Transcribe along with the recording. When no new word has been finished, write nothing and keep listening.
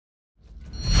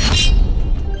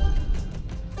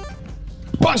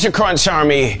What's your crunch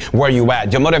army? Where you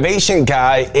at? Your motivation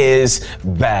guy is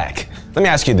back. Let me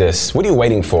ask you this. What are you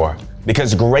waiting for?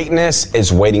 Because greatness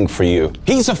is waiting for you.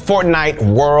 He's a Fortnite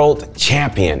world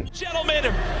champion.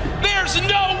 Gentlemen, there's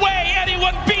no way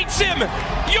anyone beats him.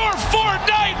 Your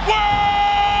Fortnite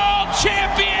world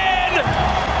champion,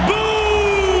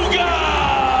 Booga!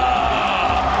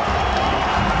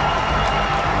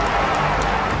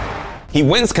 He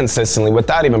wins consistently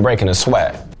without even breaking a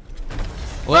sweat.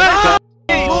 What?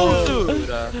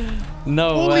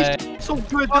 No Holy way. So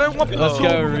good, dude. I want Let's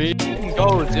go, Reed.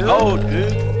 Go, dude. Oh,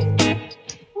 dude.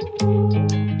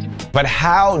 But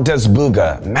how does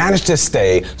Booga manage to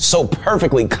stay so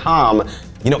perfectly calm,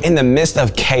 in the midst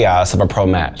of chaos of a pro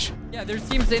match? Yeah, there's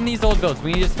teams in these old builds.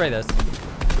 We need to spray this.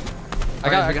 I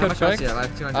got quick.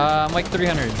 I'm like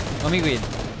 300. Let me lead.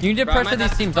 You need to pressure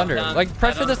these teams under. Like,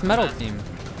 pressure this metal team.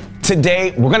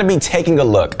 Today, we're going to be taking a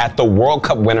look at the World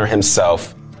Cup winner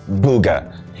himself,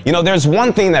 Booga. There's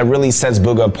one thing that really sets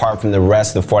Booga apart from the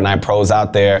rest of the Fortnite pros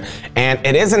out there, and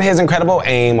it isn't his incredible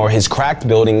aim or his cracked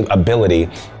building ability.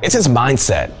 It's his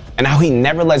mindset and how he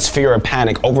never lets fear or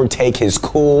panic overtake his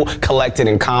cool, collected,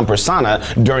 and calm persona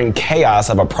during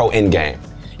chaos of a pro in-game.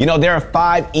 There are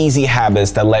 5 easy habits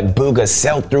that let Booga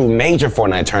sail through major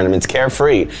Fortnite tournaments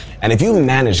carefree. And if you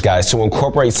manage, guys, to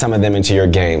incorporate some of them into your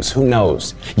games, who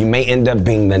knows? You may end up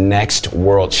being the next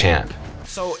world champ.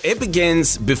 So it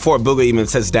begins before Booga even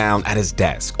sits down at his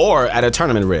desk or at a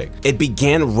tournament rig. It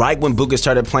began right when Booga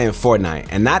started playing Fortnite,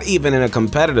 and not even in a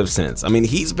competitive sense. I mean,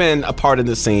 he's been a part of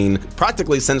the scene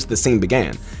practically since the scene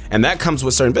began, and that comes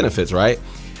with certain benefits, right?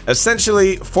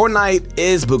 Essentially, Fortnite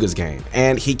is Booga's game,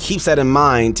 and he keeps that in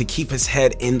mind to keep his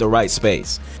head in the right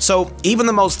space. So even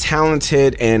the most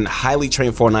talented and highly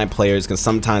trained Fortnite players can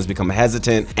sometimes become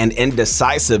hesitant and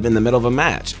indecisive in the middle of a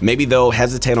match. Maybe they'll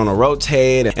hesitate on a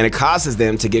rotate and it causes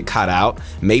them to get caught out.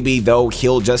 Maybe they'll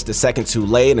heal just a second too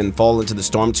late and fall into the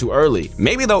storm too early.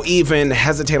 Maybe they'll even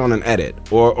hesitate on an edit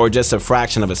or just a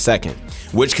fraction of a second,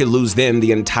 which could lose them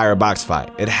the entire box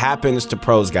fight. It happens to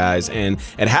pros, guys, and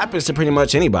it happens to pretty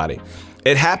much anybody.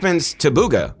 It happens to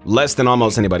Booga less than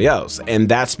almost anybody else, and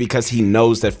that's because he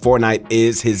knows that Fortnite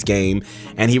is his game,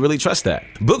 and he really trusts that.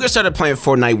 Booga started playing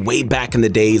Fortnite way back in the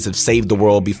days of Save the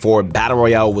World before Battle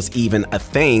Royale was even a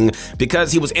thing,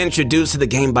 because he was introduced to the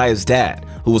game by his dad,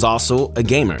 who was also a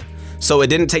gamer. So it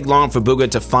didn't take long for Booga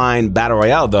to find Battle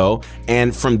Royale though,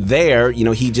 and from there,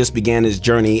 he just began his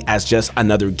journey as just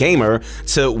another gamer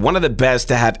to one of the best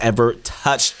to have ever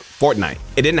touched Fortnite.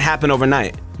 It didn't happen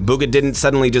overnight. Booga didn't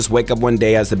suddenly just wake up one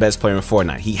day as the best player in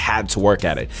Fortnite. He had to work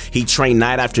at it. He trained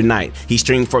night after night. He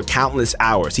streamed for countless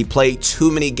hours. He played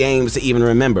too many games to even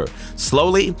remember.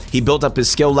 Slowly, he built up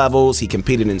his skill levels. He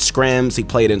competed in scrims. He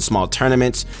played in small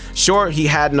tournaments. Sure, he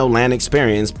had no LAN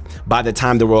experience by the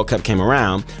time the World Cup came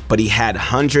around, but he had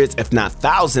hundreds, if not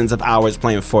thousands, of hours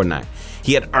playing Fortnite.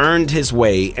 He had earned his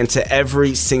way into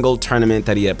every single tournament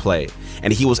that he had played,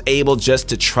 and he was able just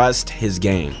to trust his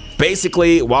game.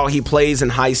 Basically, while he plays in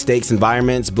high stakes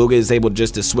environments, Booga is able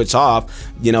just to switch off,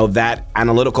 that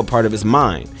analytical part of his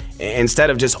mind. Instead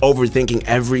of just overthinking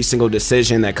every single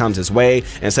decision that comes his way,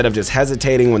 instead of just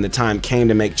hesitating when the time came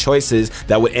to make choices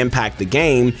that would impact the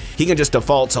game, he can just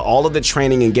default to all of the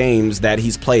training and games that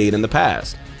he's played in the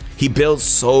past. He builds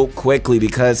so quickly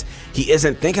because he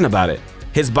isn't thinking about it.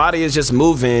 His body is just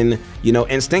moving,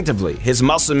 instinctively. His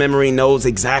muscle memory knows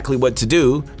exactly what to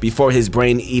do before his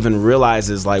brain even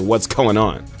realizes what's going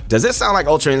on. Does this sound like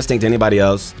Ultra Instinct to anybody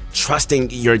else?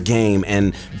 Trusting your game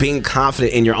and being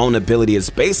confident in your own ability is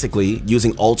basically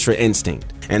using Ultra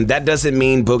Instinct. And that doesn't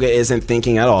mean Booga isn't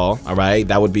thinking at all right?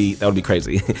 That would be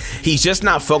crazy. He's just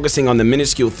not focusing on the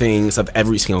minuscule things of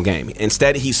every single game.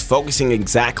 Instead, he's focusing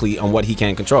exactly on what he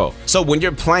can control. So when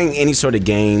you're playing any sort of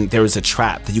game, there is a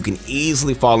trap that you can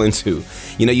easily fall into.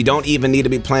 You don't even need to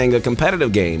be playing a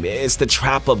competitive game. It's the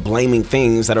trap of blaming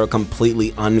things that are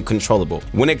completely uncontrollable.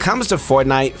 When it comes to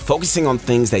Fortnite, focusing on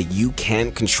things that you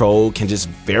can't control can just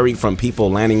vary from people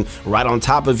landing right on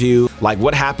top of you, like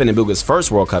what happened in Booga's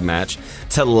first World Cup match,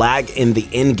 to lag in the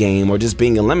end game or just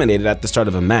being eliminated at the start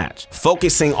of a match.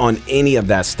 Focusing on any of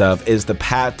that stuff is the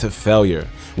path to failure,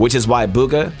 which is why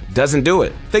Booga doesn't do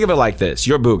it. Think of it like this.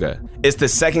 You're Booga. It's the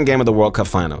second game of the World Cup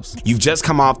Finals. You've just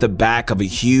come off the back of a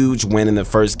huge win in the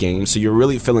first game, so you're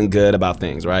really feeling good about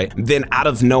things, right? Then out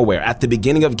of nowhere, at the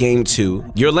beginning of game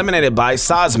 2, you're eliminated by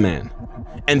Sazman.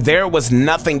 And there was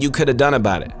nothing you could have done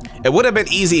about it. It would have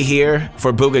been easy here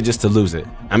for Booga just to lose it.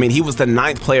 I mean, he was the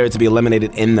 9th player to be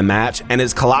eliminated in the match, and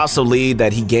his colossal lead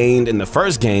that he gained in the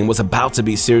first game was about to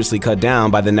be seriously cut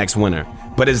down by the next winner.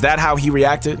 But is that how he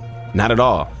reacted? Not at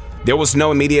all. There was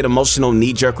no immediate emotional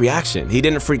knee-jerk reaction. He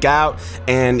didn't freak out,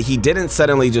 and he didn't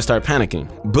suddenly just start panicking.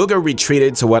 Booga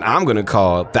retreated to what I'm gonna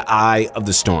call the eye of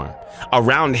the storm.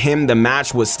 Around him, the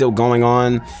match was still going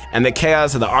on, and the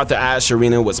chaos of the Arthur Ashe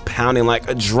Arena was pounding like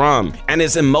a drum, and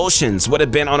his emotions would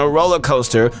have been on a roller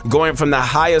coaster, going from the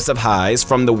highest of highs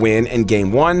from the win in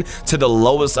Game 1 to the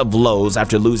lowest of lows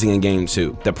after losing in Game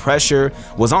 2. The pressure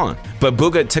was on, but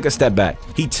Booga took a step back.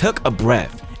 He took a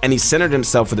breath, and he centered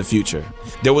himself for the future.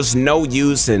 There was no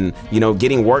use in,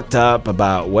 getting worked up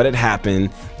about what had happened.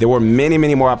 There were many,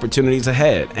 many more opportunities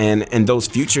ahead, and in those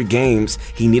future games,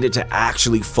 he needed to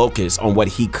actually focus on what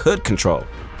he could control.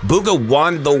 Booga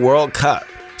won the World Cup.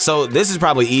 So this is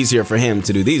probably easier for him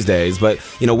to do these days, but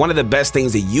one of the best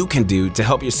things that you can do to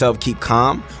help yourself keep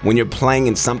calm when you're playing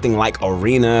in something like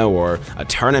Arena or a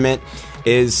tournament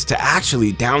is to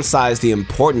actually downsize the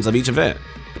importance of each event.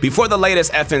 Before the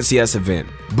latest FNCS event,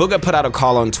 Booga put out a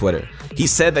call on Twitter. He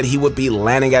said that he would be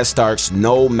landing at Starks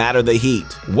no matter the heat.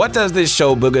 What does this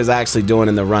show Booga is actually doing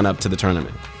in the run-up to the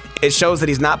tournament? It shows that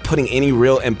he's not putting any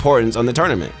real importance on the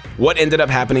tournament. What ended up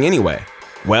happening anyway?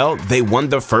 Well, they won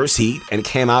the first heat and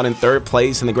came out in 3rd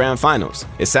place in the grand finals.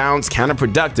 It sounds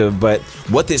counterproductive, but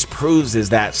what this proves is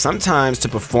that sometimes to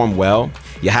perform well,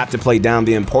 you have to play down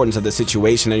the importance of the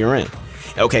situation that you're in.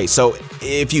 Okay, so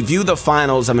if you view the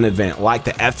finals of an event like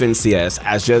the FNCS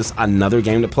as just another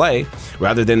game to play,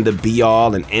 rather than the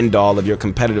be-all and end-all of your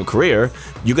competitive career,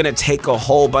 you're gonna take a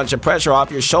whole bunch of pressure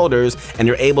off your shoulders and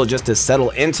you're able just to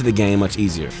settle into the game much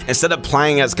easier. Instead of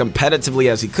playing as competitively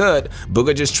as he could,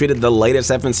 Booga just treated the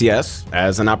latest FNCS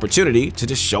as an opportunity to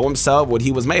just show himself what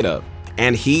he was made of.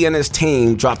 And he and his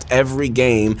team dropped every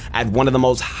game at one of the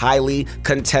most highly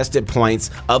contested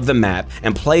points of the map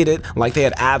and played it like they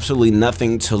had absolutely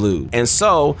nothing to lose. And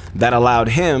so that allowed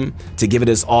him to give it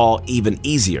his all even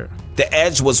easier. The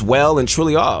edge was well and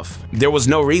truly off. There was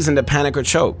no reason to panic or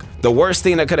choke. The worst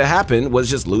thing that could have happened was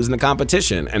just losing the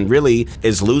competition. And really,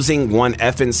 is losing one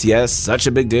FNCS such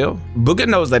a big deal? Booga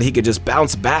knows that he could just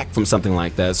bounce back from something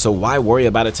like that, so why worry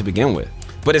about it to begin with?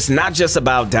 But it's not just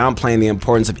about downplaying the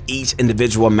importance of each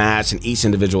individual match and each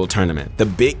individual tournament. The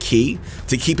big key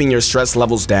to keeping your stress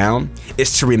levels down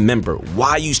is to remember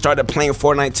why you started playing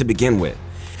Fortnite to begin with,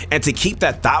 and to keep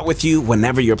that thought with you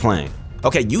whenever you're playing.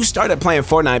 Okay, you started playing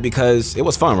Fortnite because it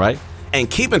was fun, right? And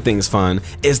keeping things fun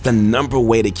is the number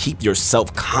way to keep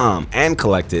yourself calm and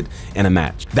collected in a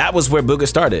match. That was where Booga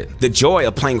started. The joy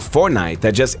of playing Fortnite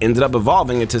that just ended up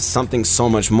evolving into something so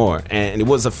much more. And it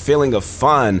was a feeling of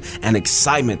fun and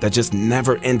excitement that just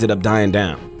never ended up dying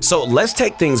down. So let's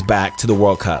take things back to the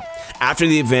World Cup. After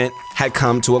the event had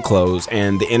come to a close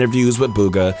and the interviews with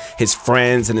Booga, his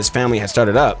friends and his family had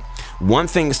started up, one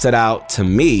thing stood out to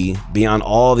me beyond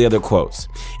all the other quotes.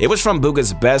 It was from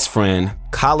Booga's best friend,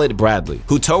 Khalid Bradley,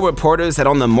 who told reporters that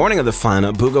on the morning of the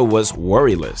final, Booga was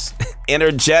worryless,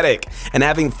 energetic, and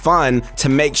having fun to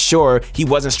make sure he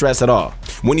wasn't stressed at all.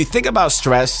 When you think about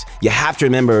stress, you have to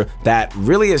remember that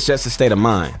really it's just a state of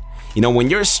mind. When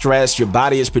you're stressed, your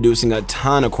body is producing a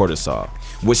ton of cortisol,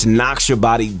 which knocks your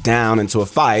body down into a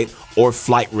fight or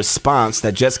flight response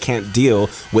that just can't deal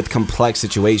with complex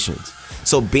situations.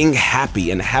 So being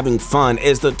happy and having fun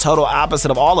is the total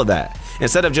opposite of all of that.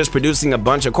 Instead of just producing a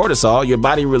bunch of cortisol, your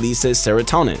body releases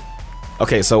serotonin.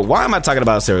 Okay, so why am I talking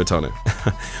about serotonin?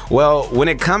 Well, when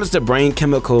it comes to brain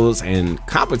chemicals and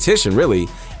competition, really,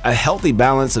 a healthy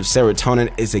balance of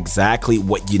serotonin is exactly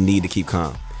what you need to keep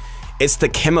calm. It's the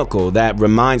chemical that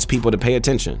reminds people to pay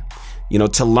attention,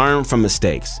 to learn from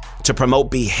mistakes, to promote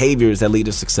behaviors that lead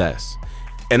to success.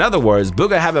 In other words,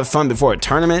 Booga having fun before a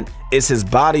tournament is his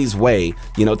body's way,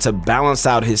 to balance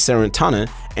out his serotonin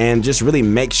and just really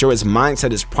make sure his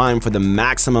mindset is primed for the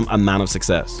maximum amount of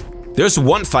success. There's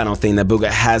one final thing that Booga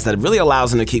has that really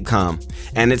allows him to keep calm,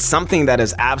 and it's something that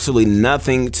has absolutely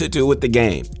nothing to do with the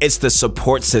game. It's the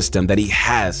support system that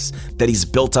he's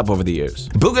built up over the years.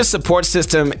 Booga's support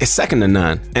system is second to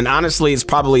none, and honestly, it's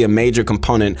probably a major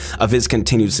component of his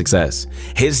continued success.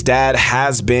 His dad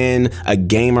has been a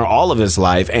gamer all of his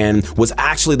life and was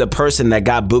actually the person that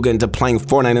got Booga into playing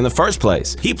Fortnite in the first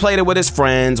place. He played it with his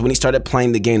friends when he started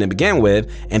playing the game to begin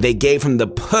with, and they gave him the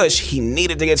push he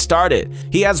needed to get started.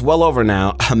 He has well over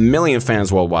now 1 million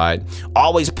fans worldwide,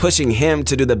 always pushing him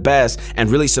to do the best and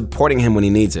really supporting him when he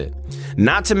needs it.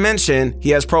 Not to mention,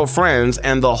 he has pro friends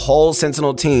and the whole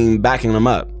Sentinel team backing him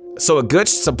up. So a good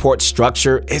support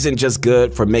structure isn't just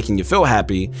good for making you feel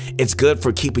happy, it's good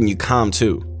for keeping you calm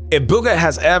too. If Bugha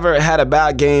has ever had a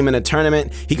bad game in a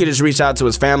tournament, he could just reach out to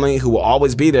his family, who will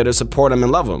always be there to support him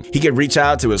and love him. He could reach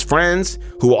out to his friends,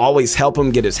 who will always help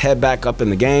him get his head back up in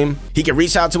the game. He could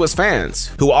reach out to his fans,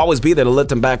 who will always be there to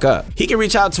lift him back up. He could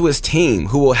reach out to his team,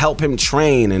 who will help him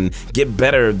train and get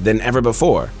better than ever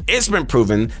before. It's been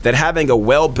proven that having a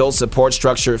well-built support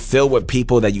structure filled with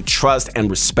people that you trust and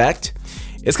respect,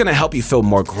 it's gonna help you feel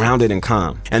more grounded and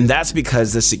calm. And that's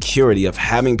because the security of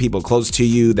having people close to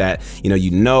you that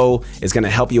you know is gonna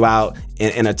help you out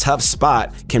in a tough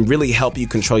spot can really help you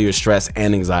control your stress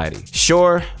and anxiety.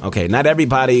 Sure, okay, not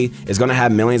everybody is gonna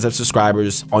have millions of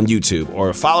subscribers on YouTube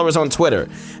or followers on Twitter,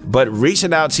 but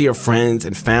reaching out to your friends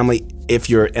and family if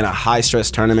you're in a high stress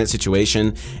tournament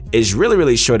situation is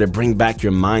really sure to bring back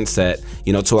your mindset,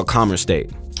 to a calmer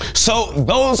state. So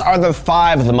those are the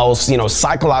 5 of the most,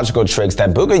 psychological tricks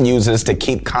that Bugha uses to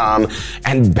keep calm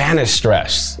and banish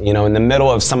stress, in the middle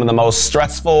of some of the most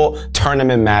stressful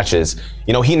tournament matches.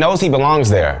 He knows he belongs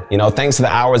there, thanks to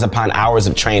the hours upon hours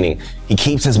of training. He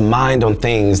keeps his mind on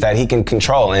things that he can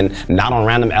control and not on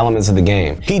random elements of the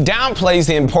game. He downplays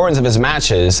the importance of his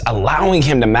matches, allowing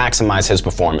him to maximize his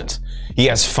performance. He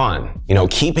has fun,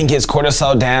 keeping his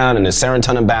cortisol down and his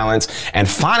serotonin balance. And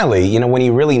finally, when he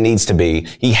really needs to be,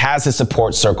 he has his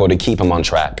support circle to keep him on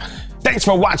track. Thanks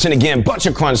for watching again,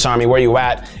 Butcher Crunch Army, where you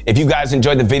at? If you guys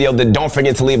enjoyed the video, then don't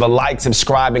forget to leave a like,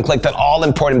 subscribe, and click that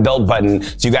all-important bell button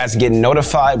so you guys get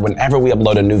notified whenever we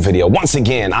upload a new video. Once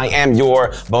again, I am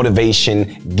your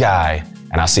motivation guy,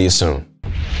 and I'll see you soon.